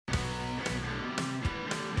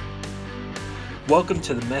Welcome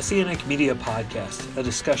to the Messianic Media Podcast, a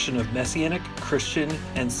discussion of Messianic, Christian,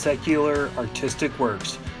 and secular artistic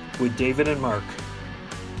works with David and Mark.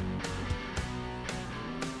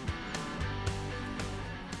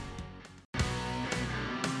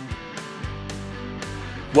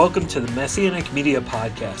 Welcome to the Messianic Media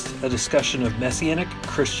Podcast, a discussion of Messianic,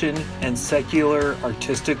 Christian, and secular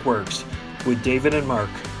artistic works with David and Mark.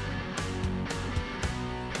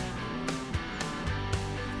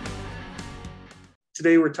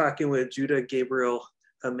 Today we're talking with Judah Gabriel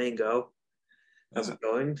Himango. How's it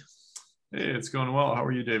going? Hey, it's going well. How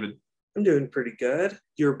are you, David? I'm doing pretty good.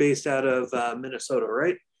 You're based out of Minnesota,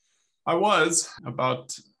 right? I was.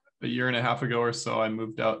 About a year and a half ago or so, I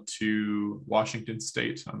moved out to Washington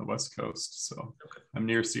State on the West Coast. So I'm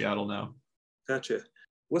near Seattle now. Gotcha.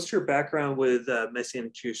 What's your background with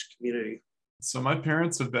Messianic Jewish community? So my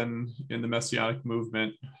parents have been in the Messianic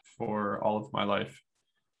movement for all of my life.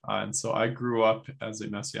 And so I grew up as a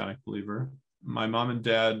Messianic believer. My mom and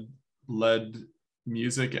dad led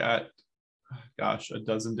music at, a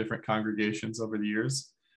dozen different congregations over the years,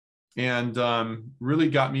 and really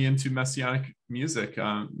got me into Messianic music.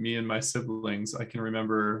 Me and my siblings, I can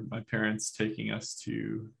remember my parents taking us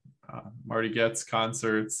to Marty Goetz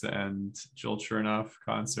concerts and Joel Chernoff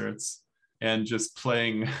concerts, and just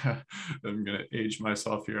playing, I'm going to age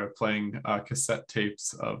myself here, playing cassette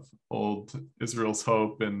tapes of old Israel's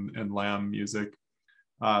Hope and Lamb music.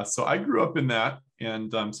 So I grew up in that,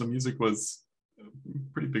 and so music was a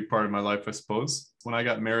pretty big part of my life, I suppose. When I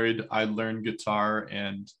got married, I learned guitar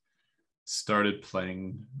and started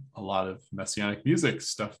playing a lot of Messianic music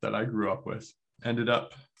stuff that I grew up with. Ended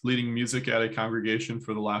up leading music at a congregation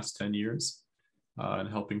for the last 10 years. And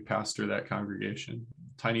helping pastor that congregation,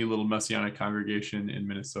 tiny little Messianic congregation in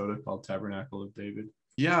Minnesota called Tabernacle of David.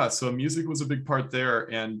 Yeah, so music was a big part there.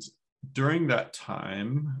 And during that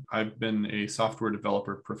time, I've been a software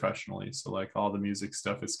developer professionally. So like all the music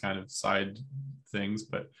stuff is kind of side things,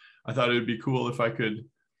 but I thought it would be cool if I could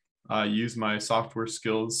use my software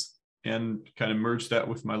skills and kind of merge that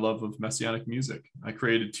with my love of Messianic music. I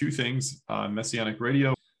created two things, Messianic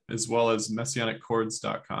Radio, as well as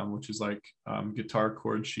MessianicChords.com, which is like guitar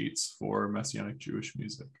chord sheets for Messianic Jewish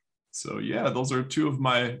music. So yeah, those are two of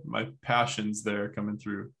my passions there coming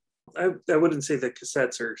through. I wouldn't say that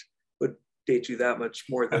cassettes would date you that much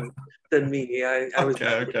more than me. I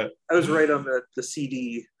was right on the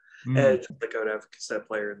CD edge. Like I would have a cassette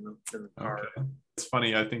player in the car. Okay. It's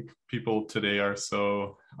funny. I think people today are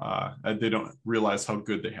so they don't realize how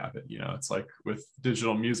good they have it. You know, it's like with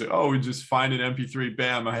digital music. Oh, we just find an MP3,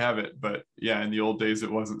 bam, I have it. But yeah, in the old days,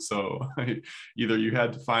 it wasn't so. Either you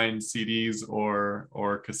had to find CDs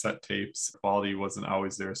or cassette tapes. Quality wasn't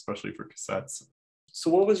always there, especially for cassettes.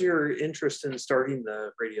 So, what was your interest in starting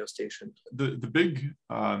the radio station? The big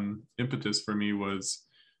impetus for me was.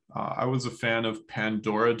 I was a fan of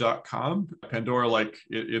Pandora.com. Pandora, like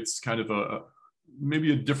it's kind of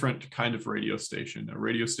maybe a different kind of radio station, a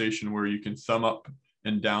radio station where you can thumb up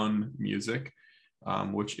and down music,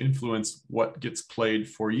 which influence what gets played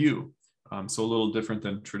for you. So a little different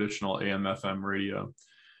than traditional AM/FM radio.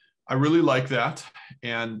 I really like that.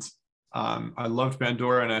 And I loved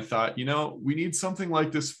Pandora, and I thought, we need something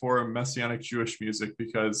like this for Messianic Jewish music,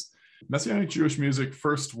 because Messianic Jewish music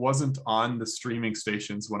first wasn't on the streaming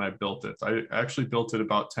stations when I built it. I actually built it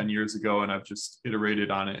about 10 years ago, and I've just iterated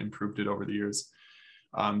on it, improved it over the years.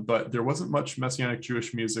 But there wasn't much Messianic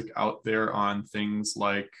Jewish music out there on things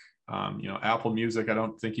like, Apple Music. I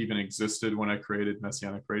don't think even existed when I created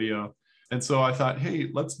Messianic Radio. And so I thought, hey,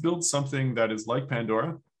 let's build something that is like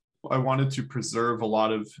Pandora. I wanted to preserve a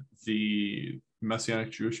lot of the Messianic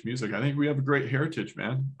Jewish music. I think we have a great heritage,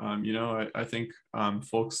 man. I think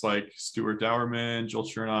folks like Stuart Dowerman, Joel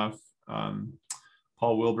Chernoff,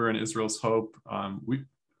 Paul Wilbur and Israel's Hope, we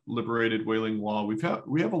liberated Wailing Wall.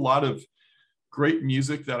 We have a lot of great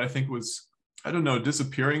music that I think was,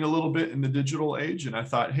 disappearing a little bit in the digital age. And I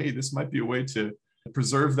thought, hey, this might be a way to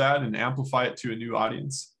preserve that and amplify it to a new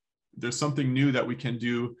audience. There's something new that we can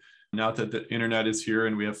do now that the internet is here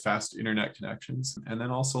and we have fast internet connections. And then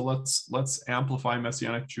also let's amplify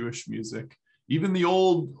Messianic Jewish music, even the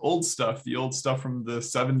old stuff from the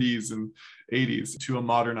 70s and 80s, to a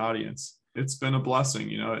modern audience. It's been a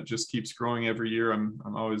blessing. It just keeps growing every year. I'm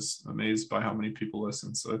always amazed by how many people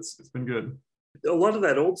listen. So it's been good. A lot of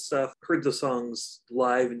that old stuff, heard the songs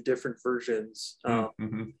live in different versions. A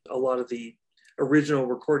lot of the original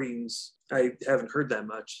recordings, I haven't heard that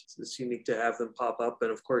much. It's unique to have them pop up. And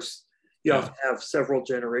of course, you often have several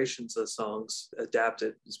generations of songs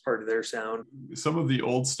adapted as part of their sound. Some of the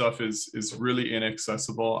old stuff is really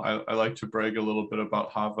inaccessible. I like to brag a little bit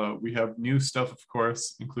about Chavah. We have new stuff, of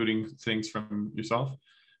course, including things from yourself.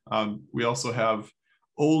 We also have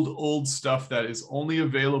old stuff that is only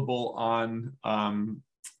available on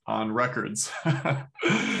records.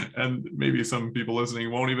 And maybe some people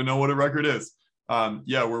listening won't even know what a record is.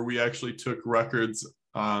 Where we actually took records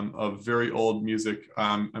of very old music.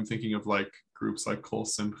 I'm thinking of like groups like Kol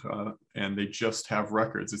Simcha, and they just have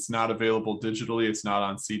records. It's not available digitally. It's not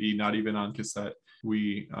on CD, not even on cassette.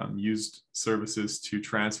 We used services to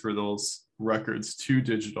transfer those records to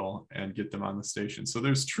digital and get them on the station. So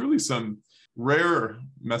there's truly some rare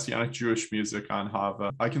Messianic Jewish music on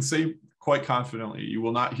Chavah. I can say quite confidently, you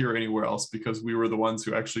will not hear anywhere else because we were the ones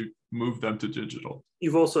who actually moved them to digital.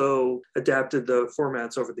 You've also adapted the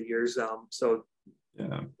formats over the years. It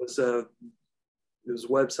was a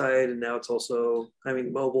website, and now it's also,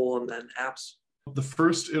 mobile and then apps. The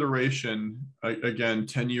first iteration, again,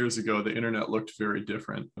 10 years ago, the internet looked very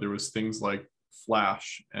different. There was things like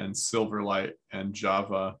Flash and Silverlight and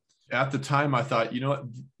Java. At the time, I thought, you know what,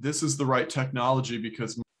 this is the right technology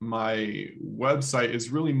because my website is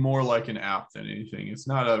really more like an app than anything. It's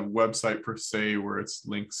not a website per se where it's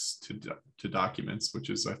links to documents, which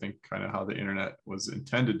is, I think, kind of how the internet was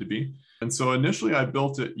intended to be. And so initially I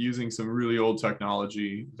built it using some really old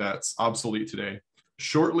technology that's obsolete today.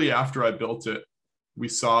 Shortly after I built it, we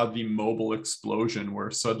saw the mobile explosion where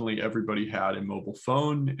suddenly everybody had a mobile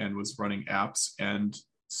phone and was running apps, and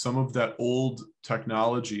some of that old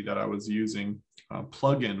technology that I was using,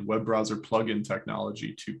 web browser plugin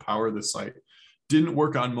technology to power the site, didn't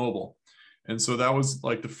work on mobile. And so that was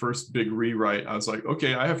like the first big rewrite. I was like,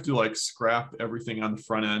 okay, I have to like scrap everything on the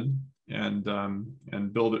front end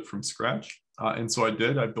and build it from scratch. And so I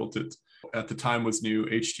did. I built it. At the time was new,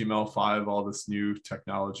 HTML5, all this new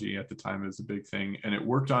technology at the time is a big thing. And it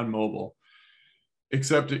worked on mobile,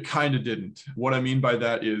 except it kind of didn't. What I mean by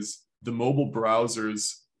that is the mobile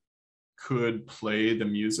browsers could play the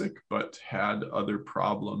music, but had other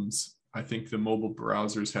problems. I think the mobile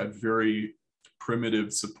browsers had very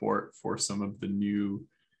primitive support for some of the new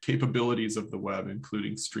capabilities of the web,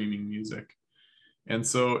 including streaming music. And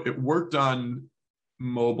so it worked on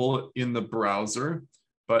mobile in the browser,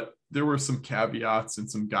 but there were some caveats and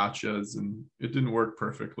some gotchas, and it didn't work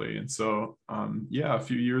perfectly. And so, a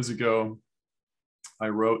few years ago, I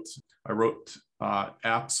wrote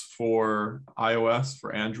apps for iOS,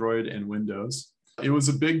 for Android, and Windows. It was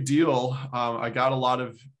a big deal. I got a lot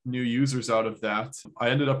of new users out of that. I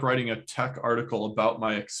ended up writing a tech article about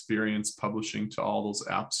my experience publishing to all those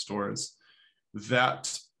app stores.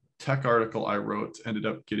 That tech article I wrote ended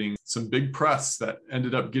up getting some big press that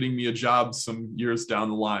ended up getting me a job some years down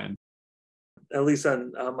the line. At least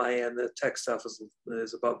on my end, the tech stuff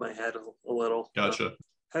is above my head a little. Gotcha.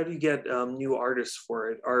 How do you get new artists for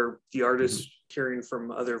it? Are the artists hearing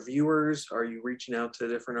from other viewers? Are you reaching out to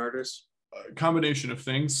different artists? A combination of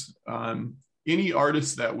things. Any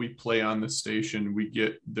artists that we play on the station, we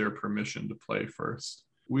get their permission to play first.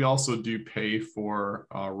 We also do pay for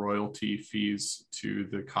royalty fees to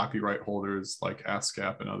the copyright holders like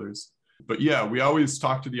ASCAP and others. But yeah, we always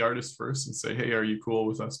talk to the artist first and say, hey, are you cool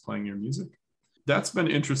with us playing your music? That's been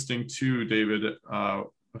interesting too, David. A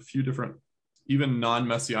few different, even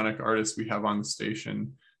non-Messianic artists we have on the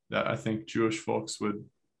station that I think Jewish folks would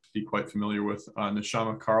be quite familiar with.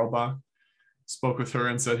 Neshama Karlbach, spoke with her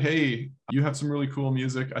and said, hey, you have some really cool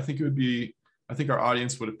music. I think our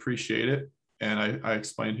audience would appreciate it. And I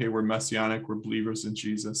explained, hey, we're Messianic, we're believers in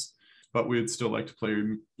Jesus, but we'd still like to play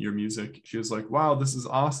your music. She was like, wow, this is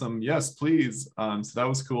awesome. Yes, please. So that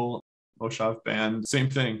was cool. Moshav band,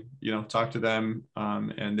 same thing, talked to them.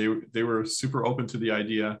 And they were super open to the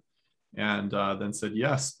idea and then said,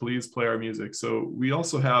 yes, please play our music. So we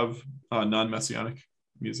also have non-Messianic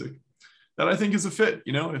music that I think is a fit.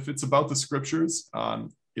 If it's about the scriptures,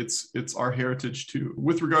 it's our heritage too.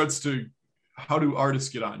 With regards to how do artists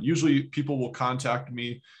get on? Usually people will contact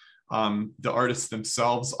me. The artists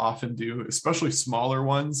themselves often do, especially smaller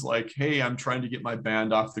ones like, hey, I'm trying to get my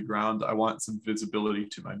band off the ground. I want some visibility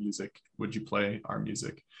to my music. Would you play our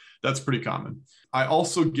music? That's pretty common. I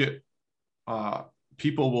also get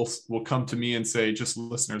people will come to me and say, just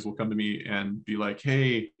listeners will come to me and be like,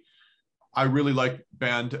 hey, I really like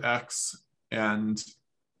band X and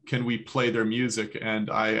can we play their music? And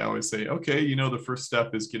I always say, okay, the first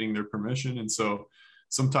step is getting their permission. And so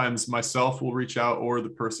sometimes myself will reach out or the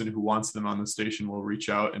person who wants them on the station will reach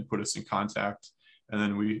out and put us in contact. And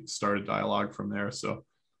then we start a dialogue from there. So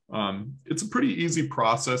it's a pretty easy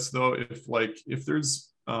process though. If there's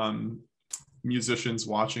musicians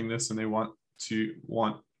watching this and they want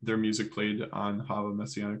their music played on Chavah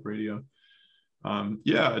Messianic Radio,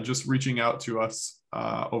 just reaching out to us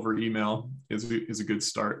over email is a good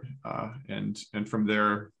start. And from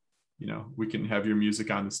there, we can have your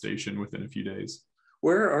music on the station within a few days.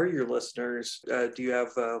 Where are your listeners? Do you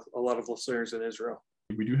have a lot of listeners in Israel?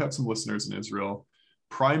 We do have some listeners in Israel.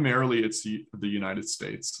 Primarily, it's the United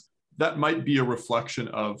States. That might be a reflection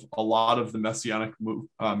of a lot of the Messianic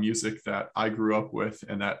music that I grew up with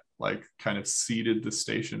and that like kind of seeded the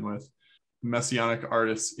station with. Messianic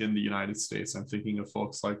artists in the United States. I'm thinking of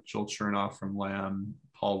folks like Joel Chernoff from Lamb,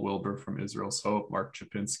 Paul Wilbur from Israel's Hope, Mark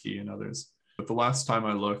Chapinski, and others. But the last time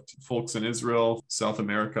I looked, folks in Israel, South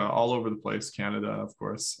America, all over the place, Canada, of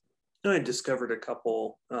course. I discovered a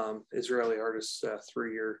couple Israeli artists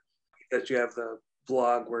through that you have the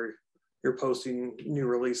blog where you're posting new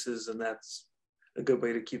releases, and that's a good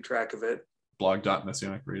way to keep track of it.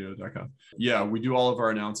 blog.messianicradio.com. Yeah, we do all of our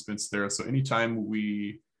announcements there. So anytime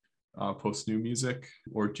we post new music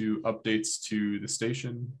or do updates to the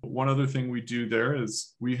station. One other thing we do there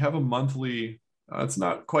is we have a monthly, it's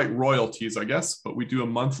not quite royalties, I guess, but we do a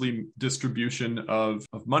monthly distribution of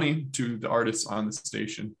money to the artists on the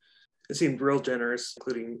station. It seemed real generous,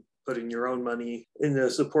 including putting your own money into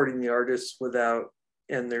supporting the artists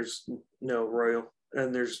and there's no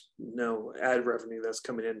ad revenue that's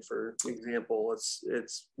coming in. For example,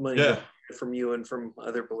 it's money from you and from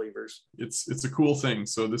other believers. It's a cool thing.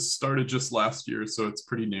 So this started just last year, so it's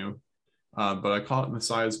pretty new. But I call it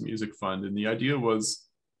Messiah's Music Fund. And the idea was,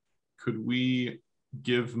 could we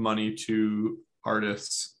give money to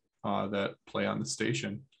artists that play on the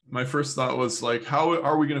station? My first thought was like, how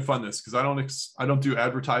are we going to fund this? Because I don't do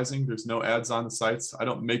advertising. There's no ads on the sites. I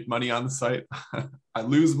don't make money on the site. I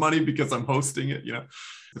lose money because I'm hosting it.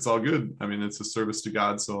 It's all good. I mean, it's a service to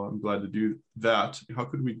God, so I'm glad to do that. How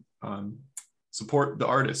could we support the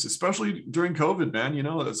artists, especially during COVID, man?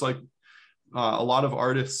 It's like a lot of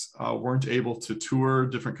artists weren't able to tour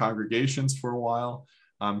different congregations for a while,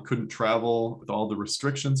 couldn't travel with all the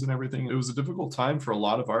restrictions and everything. It was a difficult time for a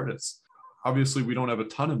lot of artists. Obviously, we don't have a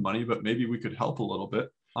ton of money, but maybe we could help a little bit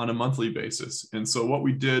on a monthly basis. And so what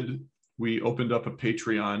we did, we opened up a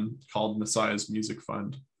Patreon called Messiah's Music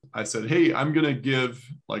Fund. I said, hey, I'm going to give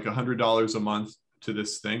like $100 a month to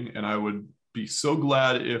this thing. And I would be so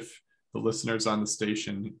glad if the listeners on the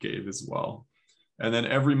station gave as well. And then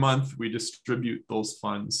every month we distribute those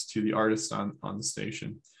funds to the artists on the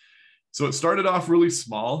station. So it started off really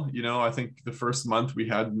small. I think the first month we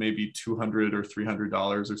had maybe $200 or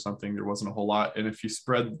 $300 or something. There wasn't a whole lot. And if you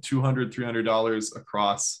spread $200, $300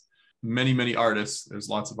 across many, many artists, there's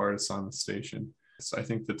lots of artists on the station. So I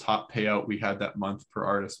think the top payout we had that month per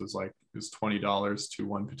artist was $20 to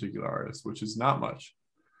one particular artist, which is not much.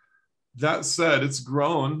 That said, it's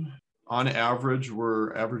grown. On average,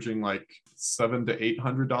 we're averaging like $700 to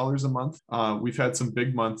 $800 a month. We've had some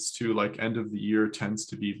big months too, like end of the year tends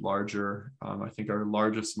to be larger. I think our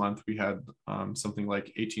largest month, we had something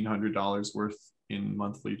like $1,800 worth in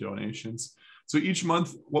monthly donations. So each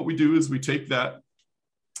month, what we do is we take that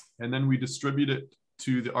and then we distribute it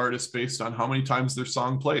to the artist based on how many times their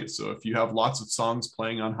song plays. So if you have lots of songs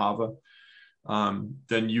playing on Chavah,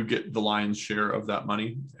 then you get the lion's share of that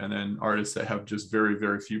money. And then artists that have just very,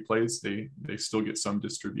 very few plays, they still get some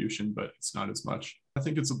distribution, but it's not as much. I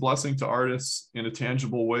think it's a blessing to artists in a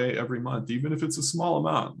tangible way every month, even if it's a small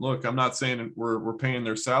amount. Look, I'm not saying we're paying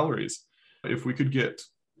their salaries. If we could get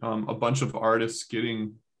a bunch of artists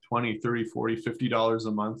getting $20, $30, $40, $50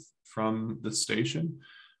 a month from the station,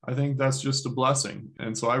 I think that's just a blessing.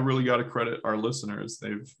 And so I really got to credit our listeners.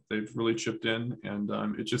 They've really chipped in, and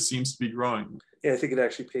it just seems to be growing. Yeah, I think it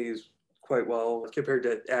actually pays quite well compared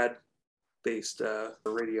to ad-based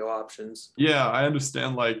radio options. Yeah, I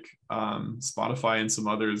understand like Spotify and some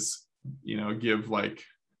others, give like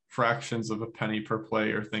fractions of a penny per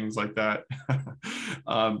play or things like that.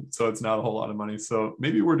 So it's not a whole lot of money. So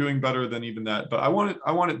maybe we're doing better than even that, but I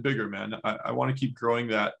want it bigger, man. I want to keep growing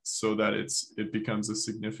that so that it becomes a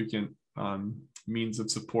significant means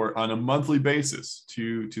of support on a monthly basis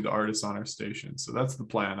to the artists on our station. So that's the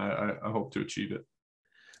plan. I hope to achieve it.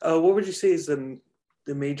 What would you say is the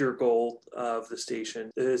major goal of the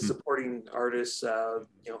station? Is supporting artists,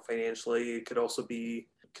 financially. It could also be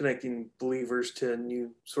connecting believers to new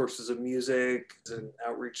sources of music as an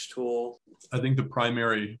outreach tool. I think the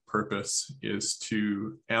primary purpose is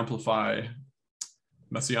to amplify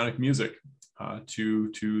Messianic music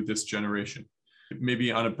to this generation. Maybe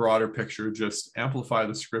on a broader picture, just amplify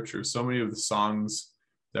the scriptures. So many of the songs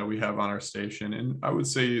that we have on our station, and I would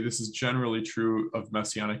say this is generally true of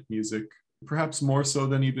Messianic music perhaps more so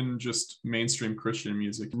than even just mainstream Christian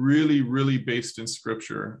music, really, really based in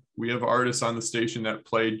scripture. We have artists on the station that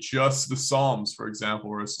play just the Psalms, for example,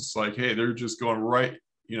 where it's just like, hey, they're just going right,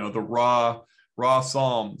 the raw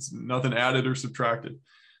Psalms, nothing added or subtracted.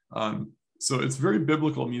 So it's very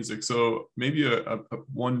biblical music. So maybe a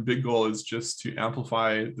one big goal is just to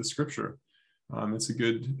amplify the scripture. It's a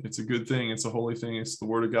good thing. It's a holy thing. It's the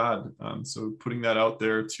word of God. So putting that out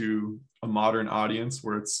there to a modern audience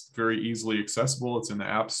where it's very easily accessible, it's in the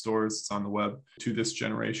app stores, it's on the web, to this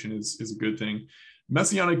generation is a good thing.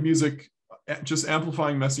 Messianic music, just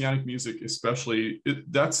amplifying Messianic music, especially,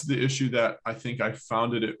 that's the issue that I think I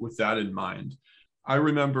founded it with that in mind. I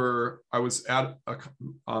remember I was at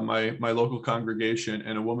my local congregation,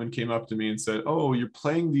 and a woman came up to me and said, "Oh, you're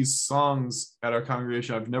playing these songs at our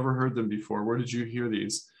congregation. I've never heard them before. Where did you hear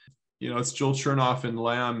these?" It's Joel Chernoff and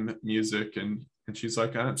Lamb music. And she's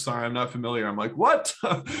like, "I'm sorry, I'm not familiar." I'm like, "What?"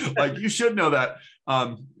 Like, you should know that.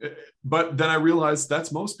 But then I realized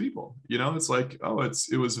that's most people. It's like, oh,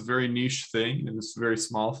 it was a very niche thing. It was a very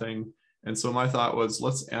small thing. And so my thought was,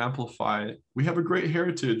 let's amplify it. We have a great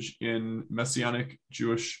heritage in Messianic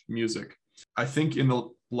Jewish music. I think in the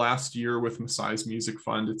last year with Messiah's Music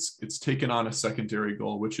Fund, it's taken on a secondary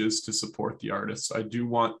goal, which is to support the artists. I do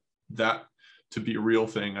want that to be a real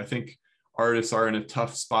thing. I think artists are in a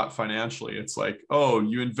tough spot financially. It's like, oh,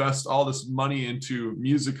 you invest all this money into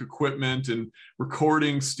music equipment and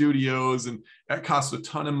recording studios, and that costs a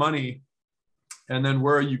ton of money. And then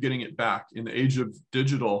where are you getting it back? In the age of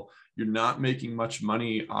digital, you're not making much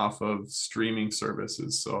money off of streaming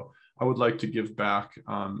services. So I would like to give back.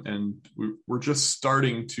 And we're just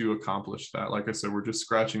starting to accomplish that. Like I said, we're just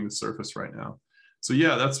scratching the surface right now. So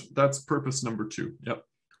yeah, that's purpose number 2. Yep.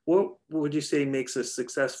 What would you say makes a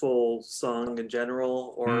successful song in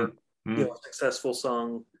general, or a successful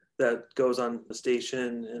song that goes on the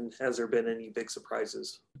station? And has there been any big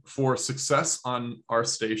surprises? For success on our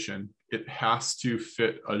station, it has to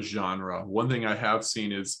fit a genre. One thing I have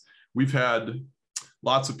seen is we've had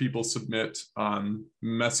lots of people submit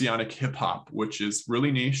Messianic hip hop, which is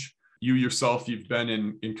really niche. You yourself, you've been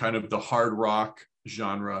in kind of the hard rock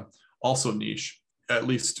genre, also niche, at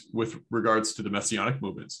least with regards to the Messianic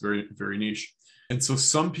movement. It's very, very niche. And so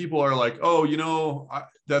some people are like, oh,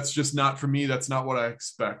 that's just not for me. That's not what I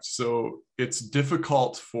expect. So it's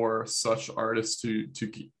difficult for such artists to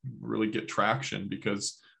really get traction,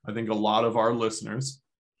 because I think a lot of our listeners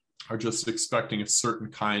are just expecting a certain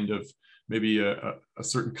kind of, maybe a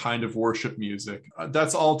certain kind of worship music.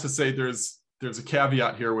 That's all to say there's a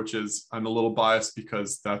caveat here, which is I'm a little biased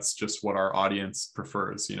because that's just what our audience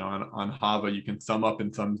prefers. On Chavah, you can thumb up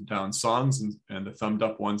and thumb down songs, and the thumbed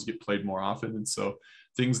up ones get played more often. And so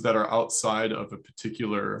things that are outside of a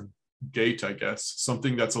particular gate, I guess,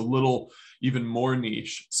 something that's a little even more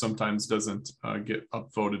niche sometimes doesn't get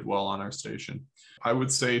upvoted well on our station. I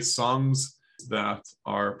would say songs that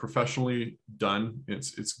are professionally done,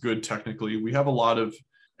 it's good technically. We have a lot of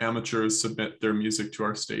amateurs submit their music to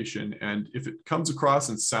our station, and if it comes across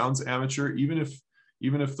and sounds amateur, even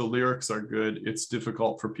if the lyrics are good, it's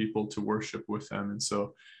difficult for people to worship with them, and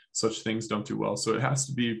so such things don't do well. So it has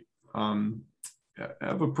to be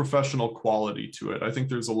have a professional quality to it. I think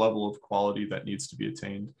there's a level of quality that needs to be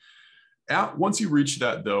attained. Once you reach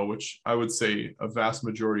that, though, which I would say a vast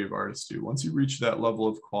majority of artists do, once you reach that level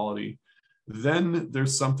of quality, then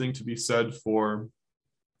there's something to be said for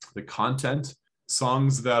the content.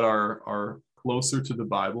 Songs that are closer to the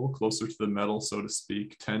Bible, closer to the metal, so to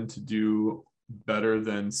speak, tend to do better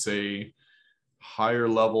than, say, higher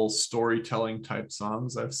level storytelling type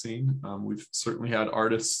songs I've seen. We've certainly had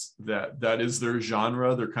artists that is their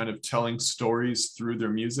genre. They're kind of telling stories through their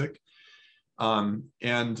music.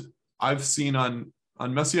 And I've seen on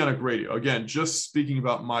Messianic radio, again, just speaking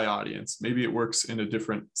about my audience, maybe it works in a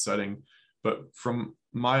different setting, but from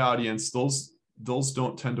my audience, those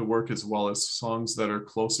don't tend to work as well as songs that are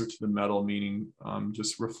closer to the metal, meaning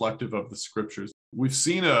just reflective of the scriptures. We've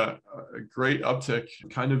seen a great uptick,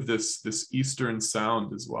 kind of this Eastern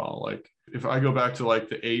sound as well. Like if I go back to like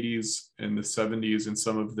the 80s and the 70s and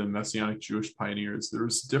some of the Messianic Jewish pioneers,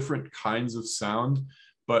 there's different kinds of sound,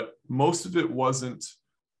 but most of it wasn't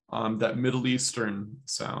that Middle Eastern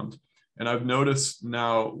sound. And I've noticed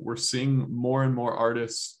now we're seeing more and more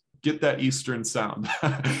artists get that Eastern sound,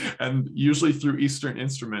 and usually through Eastern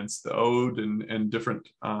instruments, the oud and different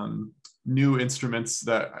new instruments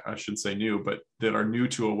that I should say new, but that are new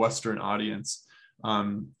to a Western audience.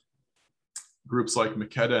 Groups like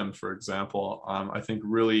Mekedem, for example, I think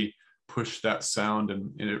really push that sound,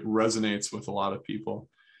 and it resonates with a lot of people.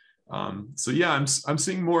 So yeah, I'm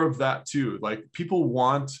seeing more of that too. Like people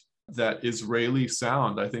want that Israeli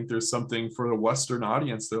sound. I think there's something for the Western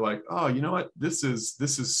audience. They're like, oh, you know what? This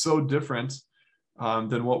is so different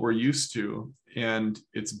than what we're used to, and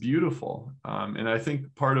it's beautiful. And I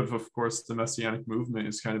think part of course, the Messianic movement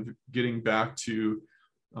is kind of getting back to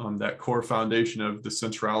that core foundation of the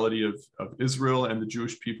centrality of Israel and the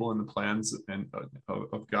Jewish people and the plans and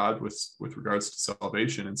of God with regards to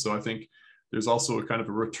salvation. And so I think there's also a kind of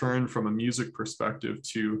a return from a music perspective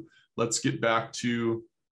to let's get back to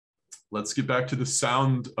the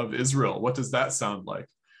sound of Israel. What does that sound like?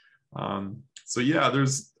 So yeah,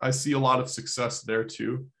 I see a lot of success there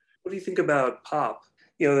too. What do you think about pop?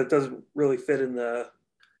 That doesn't really fit in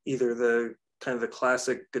either the kind of the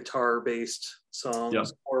classic guitar-based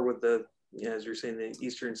songs or with the, as you're saying, the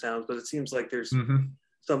Eastern sounds. But it seems like there's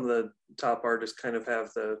some of the top artists kind of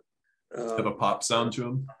have have a pop sound to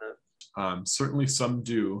them. Certainly some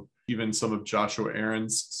do. Even some of Joshua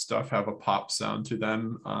Aaron's stuff have a pop sound to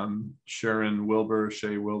them. Shea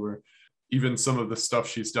Wilbur. Even some of the stuff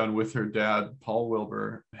she's done with her dad, Paul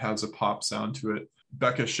Wilbur, has a pop sound to it.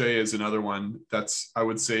 Becca Shea is another one that's, I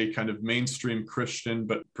would say, kind of mainstream Christian,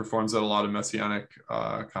 but performs at a lot of Messianic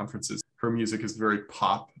conferences. Her music is very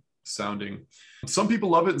pop sounding. Some people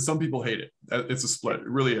love it and some people hate it. It's a split. It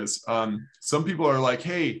really is. Some people are like,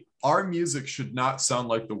 hey, our music should not sound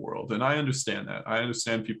like the world. And I understand that. I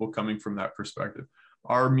understand people coming from that perspective.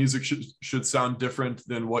 Our music should sound different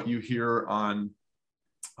than what you hear on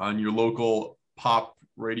your local pop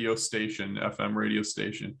radio station, FM radio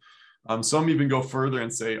station. Some even go further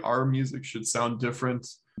and say our music should sound different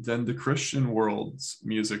than the Christian world's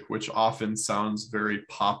music, which often sounds very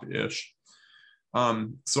pop-ish.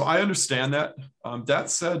 So I understand that. That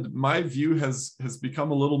said, my view has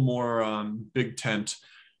become a little more big tent,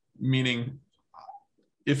 meaning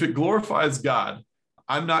if it glorifies God,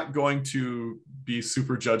 I'm not going to be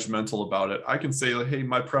super judgmental about it. I can say, hey,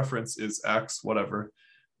 my preference is X, whatever.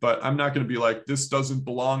 But I'm not going to be like, this doesn't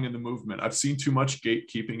belong in the movement. I've seen too much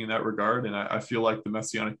gatekeeping in that regard. And I feel like the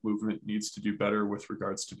Messianic movement needs to do better with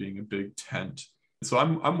regards to being a big tent. So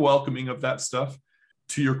I'm welcoming of that stuff.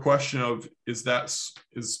 To your question of, is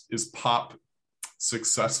pop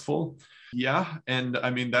successful? Yeah. And I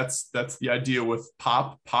mean, that's the idea with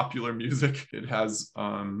popular music. It has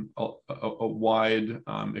a wide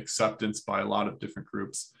acceptance by a lot of different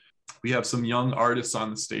groups. We have some young artists on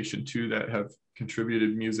the station too that have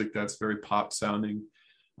contributed music that's very pop sounding,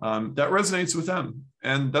 that resonates with them,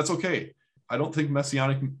 and that's okay. I don't think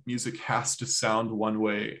Messianic music has to sound one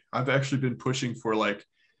way. I've actually been pushing for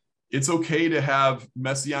it's okay to have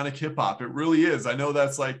Messianic hip hop. It really is. I know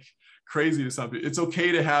that's crazy to some people. It's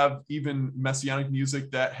okay to have even Messianic music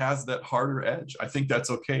that has that harder edge. I think that's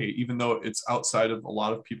okay, even though it's outside of a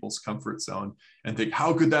lot of people's comfort zone and think,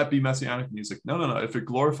 how could that be Messianic music? No. If it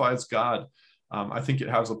glorifies God, I think it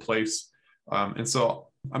has a place. And so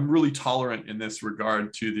I'm really tolerant in this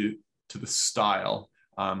regard to the style,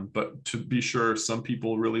 but to be sure, some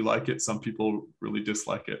people really like it, some people really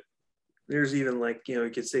dislike it. There's even you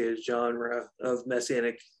could say a genre of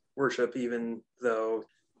Messianic worship, even though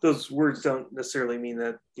those words don't necessarily mean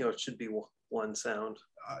that it should be one sound.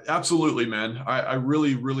 Absolutely, man. I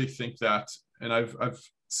really, really think that, and I've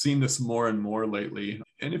seen this more and more lately.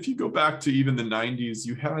 And if you go back to even the 90s,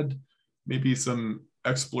 you had maybe some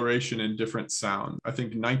exploration in different sounds. I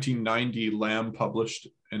think in 1990, Lamb published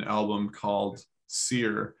an album called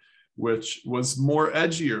Seer, which was more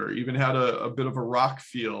edgier, even had a bit of a rock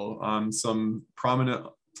feel, some prominent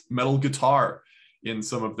metal guitar in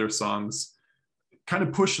some of their songs, kind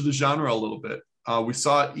of pushed the genre a little bit. We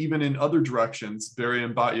saw it even in other directions. Barry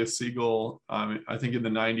and Batya Siegel, I think in the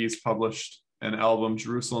 90s, published an album,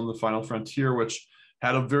 Jerusalem, the Final Frontier, which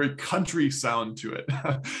had a very country sound to it.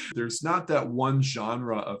 There's not that one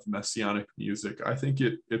genre of Messianic music. I think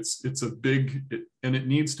it's a big, and it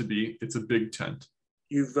needs to be, it's a big tent.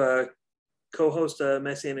 You've co-hosted a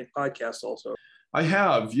Messianic podcast also. I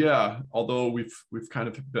have, yeah. Although we've kind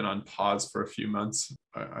of been on pause for a few months.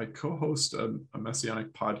 I co-host a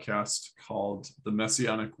Messianic podcast called The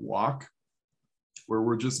Messianic Walk, where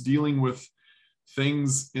we're just dealing with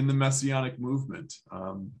things in the Messianic movement,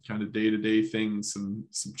 kind of day-to-day things, some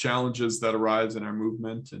challenges that arise in our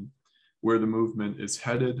movement and where the movement is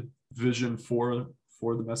headed, vision for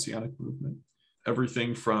the Messianic movement.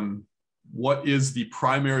 Everything from what is the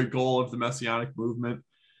primary goal of the Messianic movement,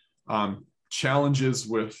 challenges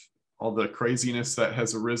with all the craziness that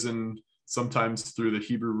has arisen sometimes through the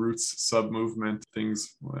Hebrew roots sub-movement,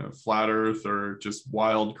 things flat earth or just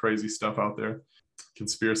wild, crazy stuff out there,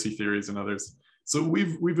 conspiracy theories and others. So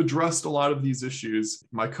we've addressed a lot of these issues.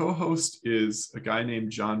 My co-host is a guy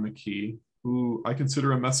named John McKee, who I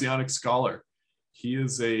consider a Messianic scholar. He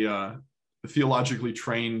is a theologically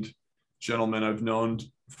trained gentleman I've known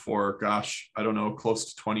for, gosh, I don't know,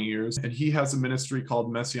 close to 20 years. And he has a ministry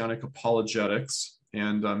called Messianic Apologetics.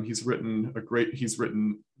 And he's written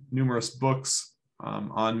numerous books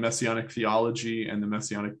on Messianic theology and the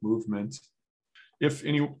Messianic movement. If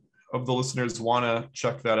any of the listeners want to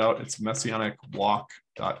check that out, it's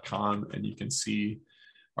messianicwalk.com, and you can see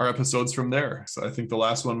our episodes from there. So I think the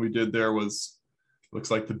last one we did there looks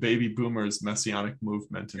like the baby boomers Messianic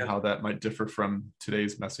movement and how that might differ from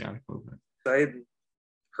today's Messianic movement. I had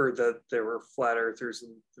heard that there were flat earthers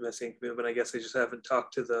in the Messianic movement. I guess I just haven't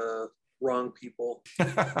talked to the wrong people.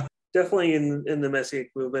 Definitely in the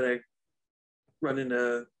Messianic movement, I run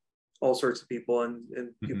into all sorts of people, and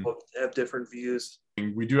people have different views.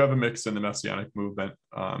 We do have a mix in the Messianic movement.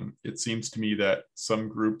 It seems to me that some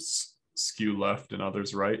groups skew left and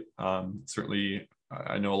others right. Certainly,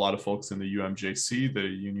 I know a lot of folks in the UMJC, the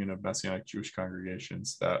Union of Messianic Jewish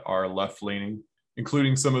Congregations, that are left-leaning,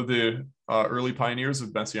 including some of the early pioneers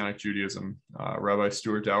of Messianic Judaism. Rabbi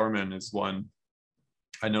Stuart Dowerman is one.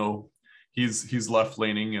 I know he's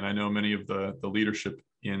left-leaning, and I know many of the leadership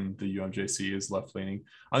in the UMJC is left-leaning.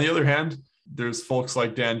 On the other hand, there's folks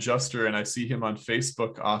like Dan Juster, and I see him on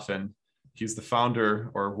Facebook often. He's the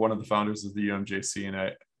founder, or one of the founders of the UMJC,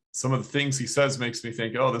 and some of the things he says makes me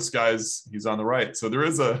think, oh, he's on the right. So there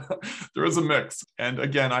is a mix. And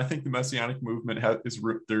again, I think the Messianic movement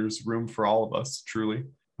there's room for all of us. Truly,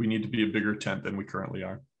 we need to be a bigger tent than we currently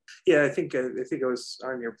are. Yeah, I think I was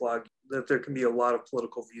on your blog that there can be a lot of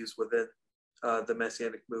political views within the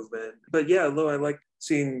Messianic movement. But yeah, though I like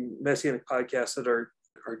seeing Messianic podcasts that are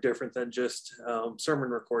different than just sermon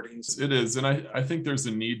recordings. It is, and I think there's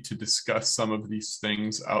a need to discuss some of these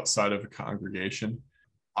things outside of a congregation.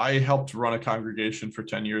 I helped run a congregation for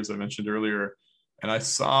 10 years, I mentioned earlier, and I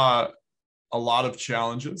saw a lot of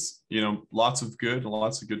challenges, lots of good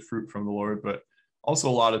fruit from the Lord, but also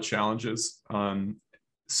a lot of challenges.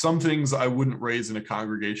 Some things I wouldn't raise in a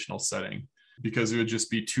congregational setting because it would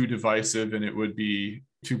just be too divisive and it would be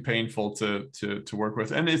too painful to work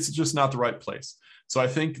with. And it's just not the right place. So I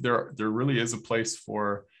think there really is a place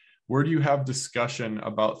for, where do you have discussion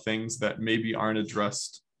about things that maybe aren't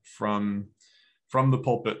addressed from the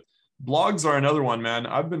pulpit? Blogs are another one, man.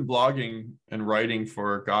 I've been blogging and writing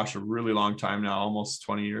for, a really long time now, almost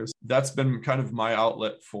 20 years. That's been kind of my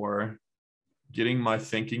outlet for getting my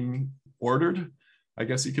thinking ordered, I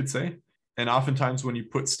guess you could say. And oftentimes when you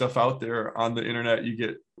put stuff out there on the internet, you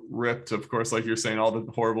get ripped, of course, like you're saying, all the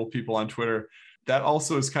horrible people on Twitter. That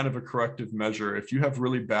also is kind of a corrective measure. If you have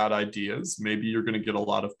really bad ideas, maybe you're going to get a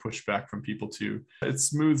lot of pushback from people too. It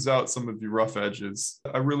smooths out some of the rough edges.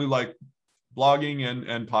 I really like blogging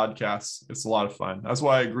and podcasts. It's a lot of fun. That's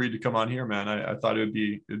why I agreed to come on here, man. I thought it'd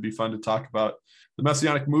be fun to talk about the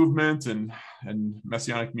Messianic movement and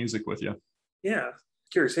Messianic music with you. Yeah.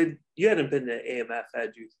 Curious. You hadn't been to AMF,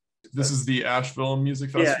 had you? This is the Asheville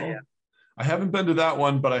Music Festival. Yeah. I haven't been to that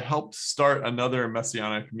one, but I helped start another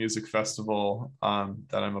Messianic music festival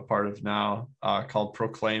that I'm a part of now, called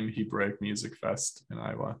Proclaim Hebraic Music Fest in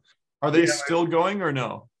Iowa. Are they still going or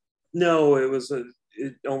no? No,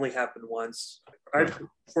 it only happened once. I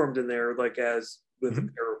performed in there as with the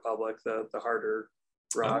Pure Republic, the harder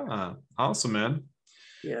rock. Awesome, man.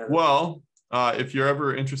 Yeah. Well, if you're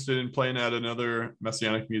ever interested in playing at another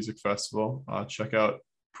Messianic music festival, check out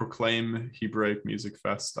Proclaim Hebraic Music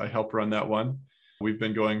Fest. I help run that one. We've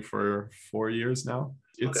been going for 4 years now.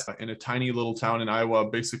 It's in a tiny little town in Iowa.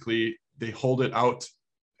 Basically, they hold it out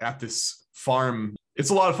at this farm.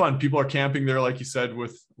 It's a lot of fun. People are camping there, like you said,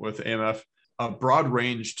 with AMF. A broad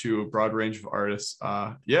range of artists.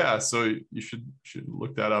 So you should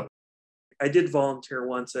look that up. I did volunteer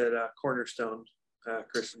once at Cornerstone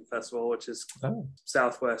Christian Festival, which is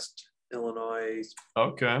Southwest Illinois.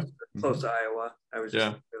 Okay. Close to Iowa. I was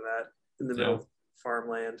just for that in the middle of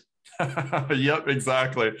farmland. Yep,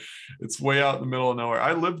 exactly. It's way out in the middle of nowhere.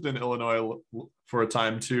 I lived in Illinois for a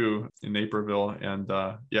time too, in Naperville, and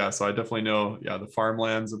so I definitely know the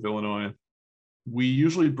farmlands of Illinois. We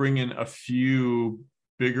usually bring in a few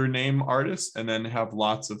bigger name artists and then have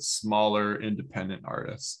lots of smaller independent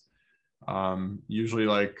artists. Usually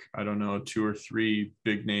 2 or 3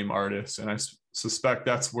 big name artists, and I suspect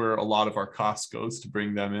that's where a lot of our cost goes to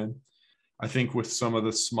bring them in. I think with some of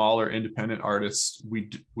the smaller independent artists, we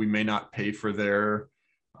may not pay for their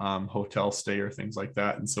hotel stay or things like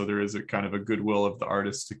that, and so there is a kind of a goodwill of the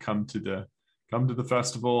artists to come to the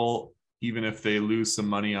festival, even if they lose some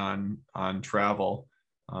money on travel.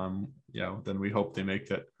 Then we hope they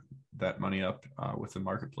make that money up with the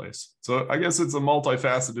marketplace. So I guess it's a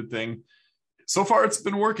multifaceted thing. so far it's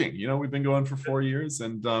been working. We've been going for 4 years,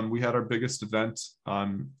 and we had our biggest event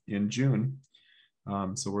in June.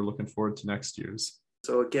 So we're looking forward to next year's.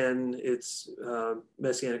 So again, it's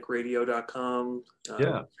messianicradio.com.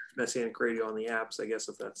 Yeah. Messianic Radio on the apps, I guess,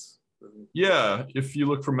 if that's... Yeah, if you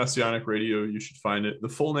look for Messianic Radio, you should find it. The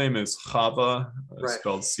full name is Chavah,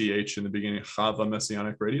 spelled CH in the beginning, Chavah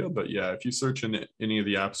Messianic Radio. But yeah, if you search in any of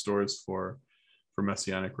the app stores for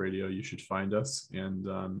Messianic Radio, you should find us.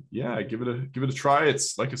 And yeah, give it a try.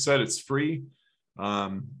 It's, like I said, it's free.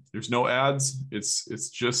 There's no ads. It's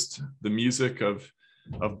just the music of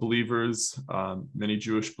believers, many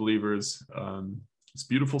Jewish believers. It's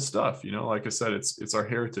beautiful stuff, like I said, it's our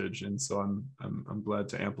heritage. And so I'm glad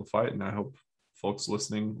to amplify it, and I hope folks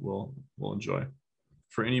listening will enjoy.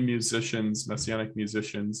 For any musicians, Messianic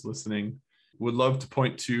musicians listening, would love to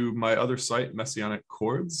point to my other site, Messianic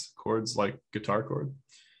Chords like guitar chord,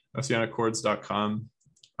 messianicchords.com.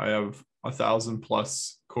 I have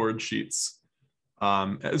 1,000+ chord sheets,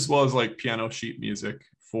 as well as like piano sheet music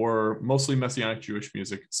for mostly Messianic Jewish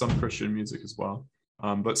music, some Christian music as well.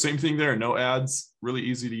 But same thing there, no ads, really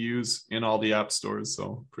easy to use in all the app stores.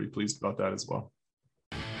 So pretty pleased about that as well.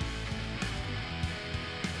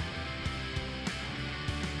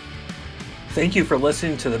 Thank you for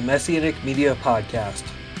listening to the Messianic Media Podcast,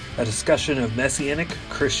 a discussion of Messianic,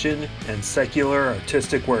 Christian, and secular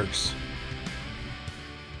artistic works.